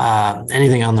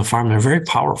anything on the farm, they're very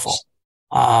powerful.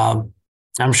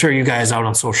 I'm sure you guys out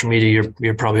on social media,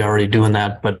 you're probably already doing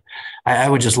that, but I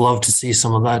would just love to see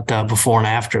some of that before and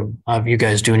after of you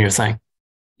guys doing your thing.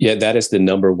 Yeah, that is the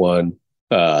number one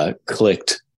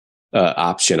clicked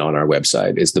option on our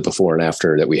website, is the before and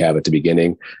after that we have at the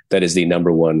beginning. That is the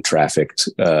number one trafficked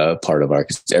part of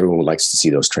because everyone likes to see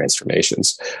those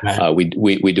transformations. Right.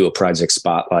 We do a project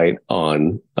spotlight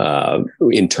on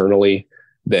internally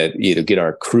that get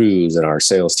our crews and our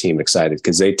sales team excited,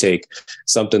 because they take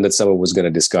something that someone was going to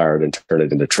discard and turn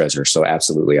it into treasure. So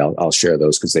absolutely, I'll share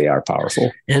those because they are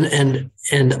powerful. And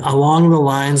along the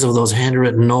lines of those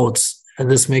handwritten notes,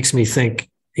 this makes me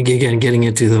think, again, getting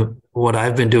into what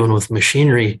I've been doing with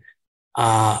machinery.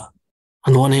 On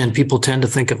the one hand, people tend to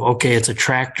think of, okay, it's a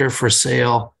tractor for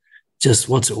sale, just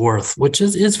what's it worth, which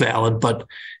is valid. But,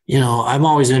 I'm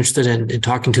always interested in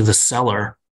talking to the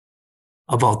seller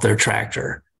about their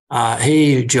tractor.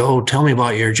 Hey, Joe, tell me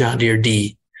about your John Deere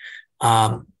D.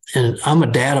 And I'm a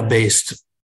data-based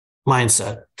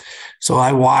mindset. So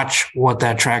I watch what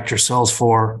that tractor sells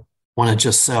for when it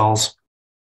just sells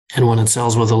and when it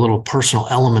sells with a little personal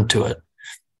element to it.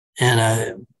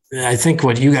 And I think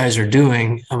what you guys are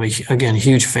doing, I'm, again, a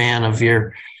huge fan of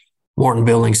your Morton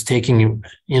Buildings taking,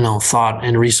 thought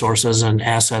and resources and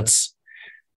assets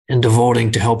and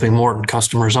devoting to helping Morton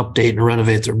customers update and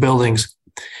renovate their buildings.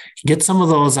 Get some of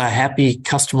those happy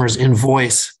customers in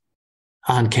voice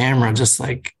on camera, just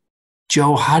like,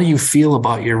 Joe, how do you feel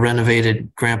about your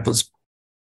renovated grandpa's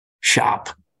shop?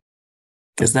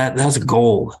 Because that's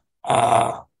gold.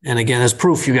 And again, as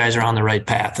proof you guys are on the right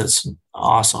path. It's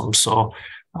awesome. So,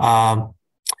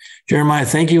 Jeremiah,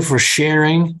 thank you for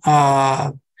sharing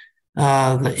the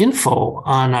info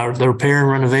on the repair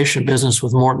and renovation business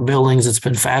with Morton Buildings. It's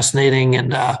been fascinating.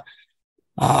 And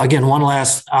again, one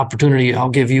last opportunity I'll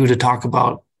give you to talk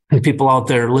about, and people out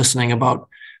there listening, about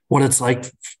what it's like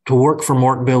to work for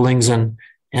Morton Buildings and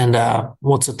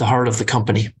what's at the heart of the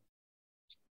company.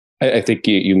 I think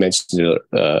you mentioned it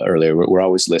earlier. We're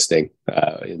always listening.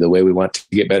 The way we want to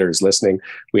get better is listening.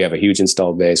 We have a huge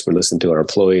installed base. We listen to our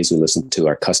employees. We listen to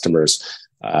our customers.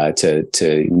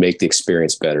 to make the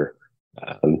experience better.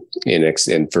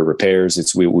 And for repairs,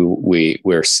 it's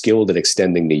we're skilled at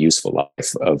extending the useful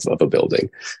life of a building,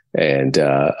 and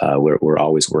we're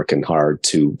always working hard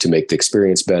to make the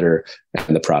experience better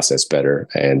and the process better.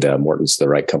 And Morton's the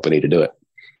right company to do it.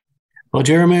 Well,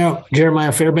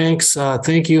 Jeremiah Fairbanks,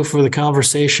 thank you for the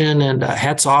conversation, and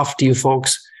hats off to you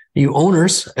folks, you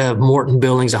owners of Morton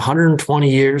Buildings, 120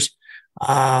 years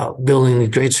building the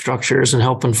great structures and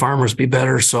helping farmers be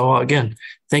better. So again,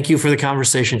 thank you for the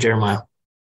conversation, Jeremiah.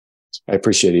 I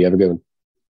appreciate it. You have a good one.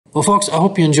 Well, folks, I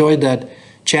hope you enjoyed that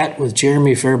chat with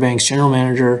Jeremy Fairbanks, General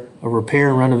Manager of Repair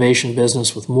and Renovation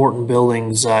Business with Morton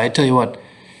Buildings. I tell you what,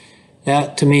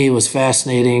 that to me was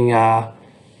fascinating.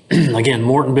 Again,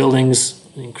 Morton Buildings,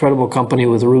 an incredible company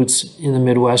with roots in the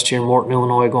Midwest here in Morton,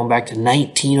 Illinois, going back to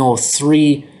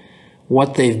 1903,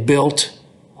 what they've built.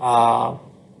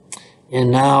 And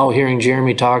now hearing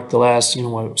Jeremy talk the last,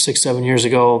 6-7 years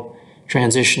ago,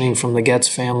 transitioning from the Getz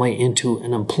family into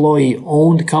an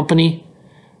employee-owned company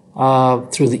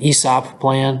through the ESOP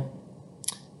plan.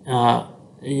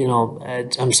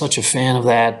 I'm such a fan of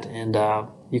that, and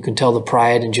you can tell the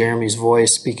pride in Jeremy's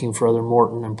voice, speaking for other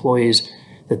Morton employees,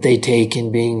 that they take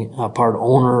in being a part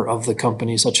owner of the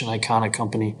company, such an iconic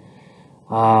company.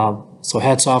 So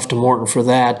hats off to Morton for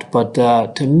that. But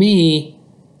to me,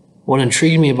 what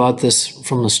intrigued me about this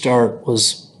from the start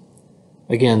was,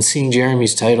 again, seeing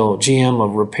Jeremy's title, GM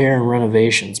of Repair and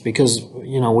Renovations, because,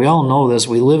 we all know this.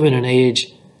 We live in an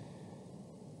age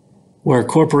where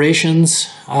corporations,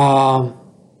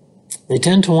 they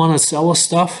tend to want to sell us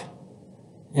stuff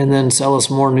and then sell us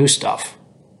more new stuff.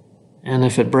 And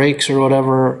if it breaks or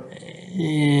whatever,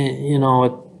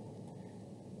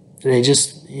 they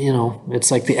just,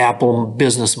 it's like the Apple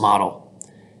business model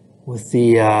with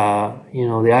the,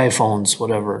 the iPhones,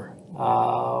 whatever,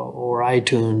 or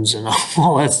iTunes and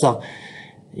all that stuff.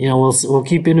 We'll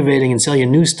keep innovating and sell you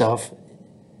new stuff.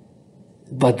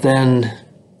 But then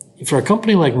for a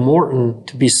company like Morton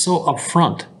to be so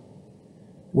upfront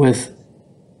with,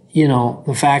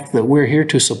 the fact that we're here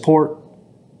to support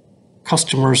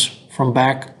customers from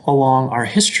back along our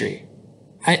history,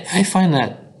 I find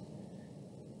that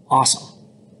awesome,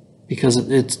 because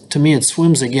to me it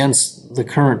swims against the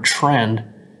current trend,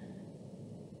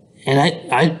 and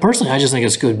I personally just think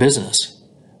it's good business.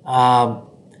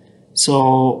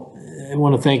 So I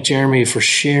want to thank Jeremy for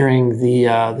sharing the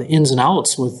ins and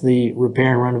outs with the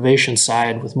repair and renovation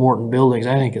side with Morton Buildings.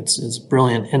 I think it's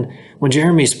brilliant. And when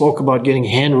Jeremy spoke about getting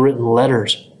handwritten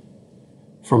letters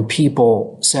from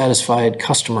people, satisfied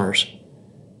customers,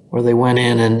 where they went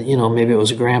in and, maybe it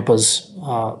was Grandpa's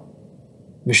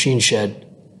machine shed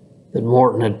that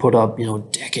Morton had put up,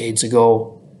 decades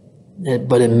ago,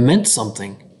 but it meant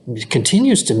something. It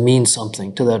continues to mean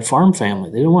something to that farm family.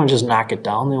 They didn't want to just knock it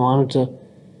down. They wanted to,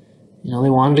 they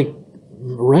wanted to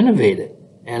renovate it.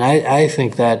 And I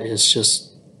think that is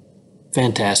just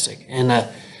fantastic. And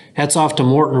hats off to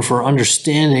Morton for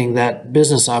understanding that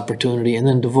business opportunity and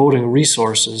then devoting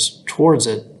resources towards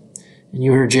it. And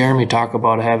you heard Jeremy talk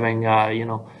about having,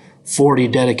 40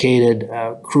 dedicated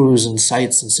crews and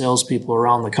sites and salespeople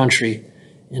around the country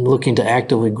and looking to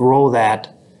actively grow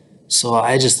that. So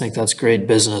I just think that's great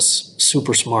business,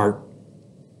 super smart.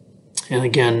 And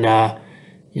again, I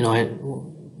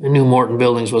knew Morton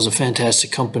Buildings was a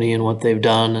fantastic company in what they've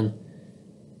done. And,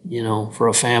 for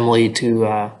a family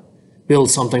to build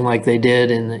something like they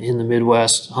did in the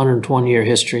Midwest, 120-year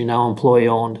history, now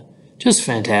employee-owned, just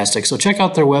fantastic. So check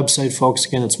out their website, folks.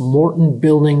 Again, it's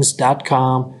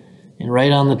mortonbuildings.com. And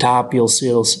right on the top, you'll see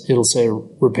it'll say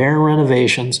Repair and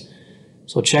Renovations.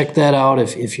 So check that out.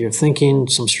 If you're thinking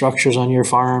some structures on your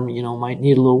farm, might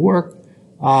need a little work.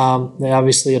 They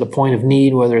obviously at a point of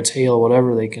need, whether it's hail or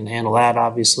whatever, they can handle that.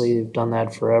 Obviously, they've done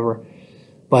that forever.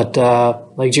 But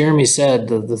like Jeremy said,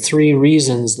 the three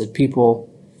reasons that people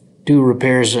do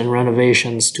repairs and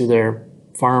renovations to their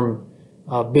farm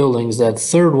buildings, that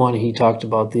third one he talked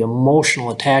about, the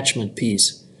emotional attachment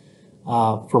piece.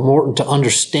 For Morton to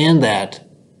understand that,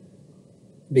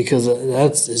 because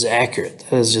that is accurate.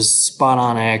 That is just spot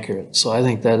on accurate. So I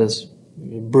think that is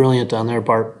brilliant on their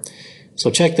part. So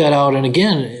check that out. And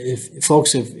again, if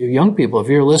young people, if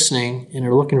you're listening and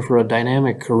are looking for a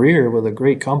dynamic career with a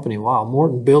great company, wow,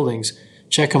 Morton Buildings,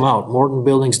 check them out,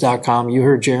 mortonbuildings.com. You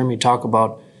heard Jeremy talk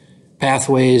about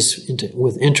pathways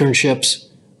with internships,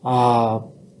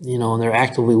 and they're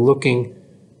actively looking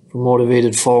for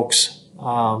motivated folks.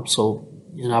 So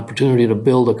an opportunity to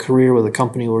build a career with a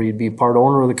company where you'd be part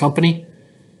owner of the company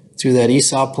through that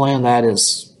ESOP plan, that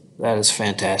is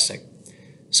fantastic.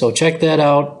 So check that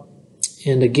out.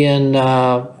 And again,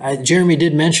 Jeremy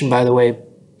did mention, by the way,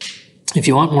 if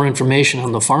you want more information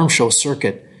on the farm show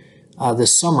circuit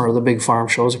this summer, the big farm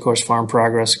shows, of course, Farm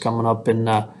Progress coming up in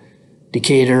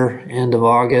Decatur, end of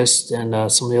August,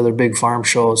 and some of the other big farm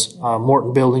shows.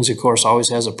 Morton Buildings, of course, always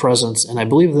has a presence. And I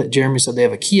believe that Jeremy said they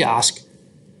have a kiosk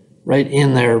right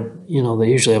in there. You know, they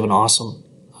usually have an awesome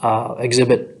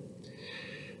exhibit.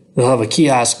 They'll have a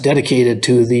kiosk dedicated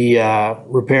to the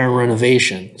repair and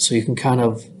renovation. So you can kind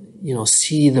of, you know,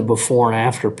 see the before and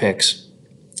after pics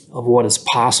of what is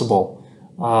possible.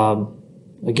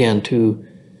 Again, to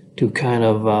kind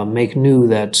of make new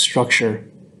that structure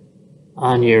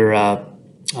on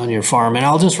your farm. And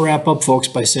I'll just wrap up, folks,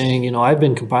 by saying, you know, I've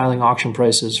been compiling auction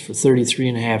prices for 33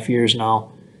 and a half years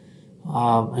now.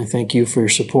 I thank you for your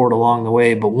support along the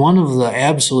way. But one of the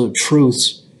absolute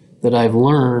truths that I've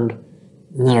learned,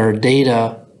 and that our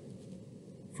data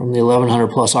from the 1,100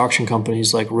 plus auction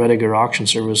companies like Rediger Auction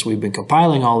Service we've been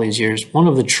compiling all these years, one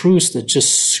of the truths that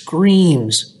just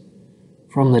screams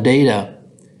from the data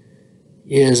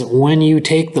is when you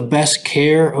take the best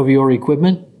care of your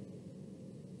equipment,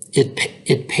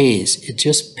 it pays. It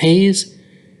just pays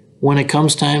when it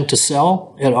comes time to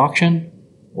sell at auction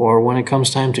or when it comes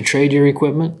time to trade your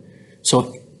equipment.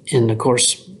 So, and of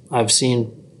course, I've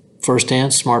seen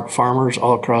firsthand smart farmers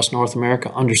all across North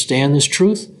America understand this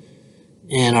truth,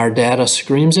 and our data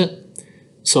screams it.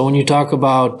 So when you talk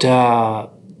about,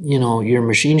 you know, your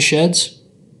machine sheds,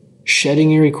 shedding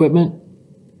your equipment,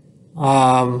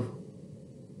 you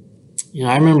know,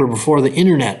 I remember before the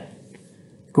internet,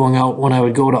 going out when I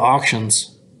would go to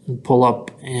auctions and pull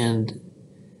up, and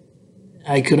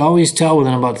I could always tell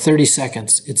within about 30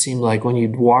 seconds, it seemed like when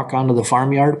you'd walk onto the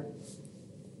farmyard,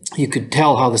 you could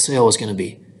tell how the sale was going to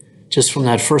be just from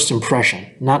that first impression,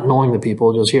 not knowing the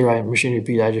people, just here, Machine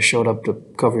Repeat, I just showed up to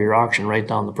cover your auction, write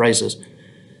down the prices.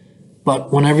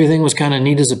 But when everything was kind of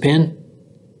neat as a pin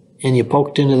and you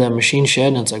poked into that machine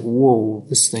shed and it's like, whoa,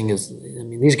 this thing is, I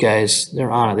mean, these guys,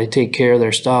 they're on it. They take care of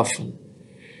their stuff. And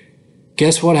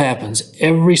guess what happens?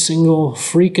 Every single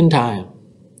freaking time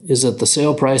is that the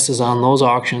sale prices on those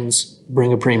auctions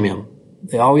bring a premium.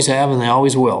 They always have and they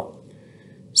always will.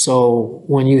 So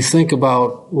when you think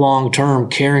about long-term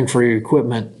caring for your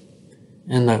equipment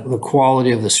and the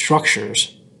quality of the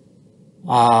structures,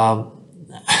 I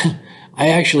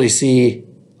actually see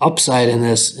upside in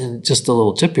this, and just a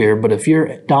little tip here, but if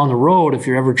you're down the road, if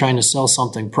you're ever trying to sell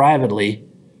something privately,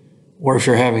 or if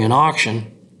you're having an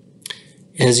auction,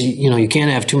 as you know, you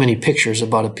can't have too many pictures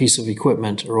about a piece of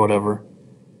equipment or whatever.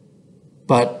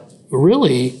 But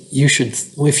really, you should,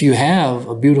 if you have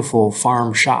a beautiful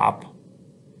farm shop,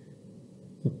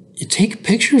 you take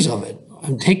pictures of it.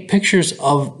 And take pictures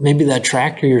of maybe that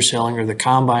tractor you're selling, or the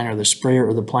combine, or the sprayer,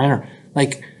 or the planter,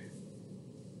 like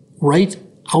right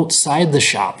outside the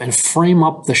shop, and frame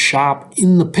up the shop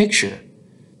in the picture.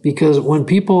 Because when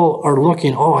people are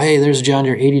looking, oh, hey, there's a John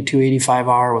Deere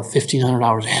 8285R with 1,500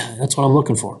 hours. Yeah, that's what I'm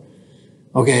looking for.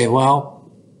 Okay,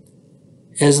 well,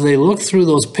 as they look through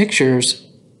those pictures,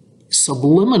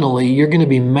 subliminally, you're going to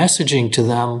be messaging to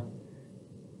them,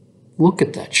 look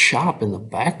at that shop in the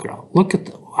background. Look at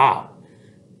the, wow.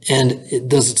 And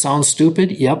does it sound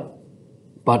stupid? Yep.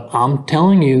 But I'm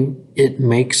telling you, it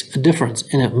makes a difference,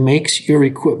 and it makes your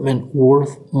equipment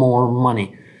worth more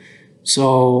money.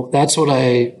 So that's what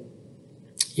I,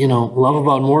 you know, love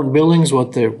about Morton Buildings,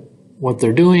 what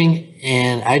they're doing,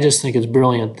 and I just think it's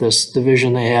brilliant, this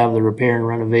division they have, the repair and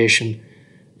renovation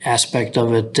aspect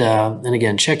of it. And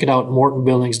again, check it out,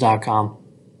 mortonbuildings.com.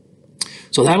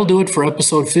 So that'll do it for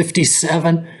episode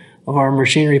 57 of our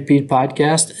Machine Repeat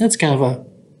podcast. It's kind of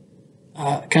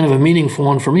a meaningful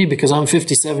one for me because I'm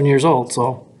 57 years old.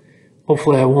 So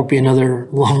hopefully I won't be another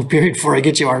long period before I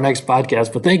get you our next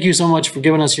podcast. But thank you so much for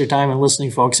giving us your time and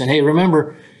listening, folks. And hey,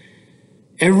 remember,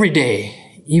 every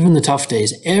day, even the tough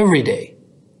days, every day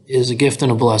is a gift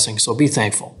and a blessing. So be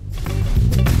thankful.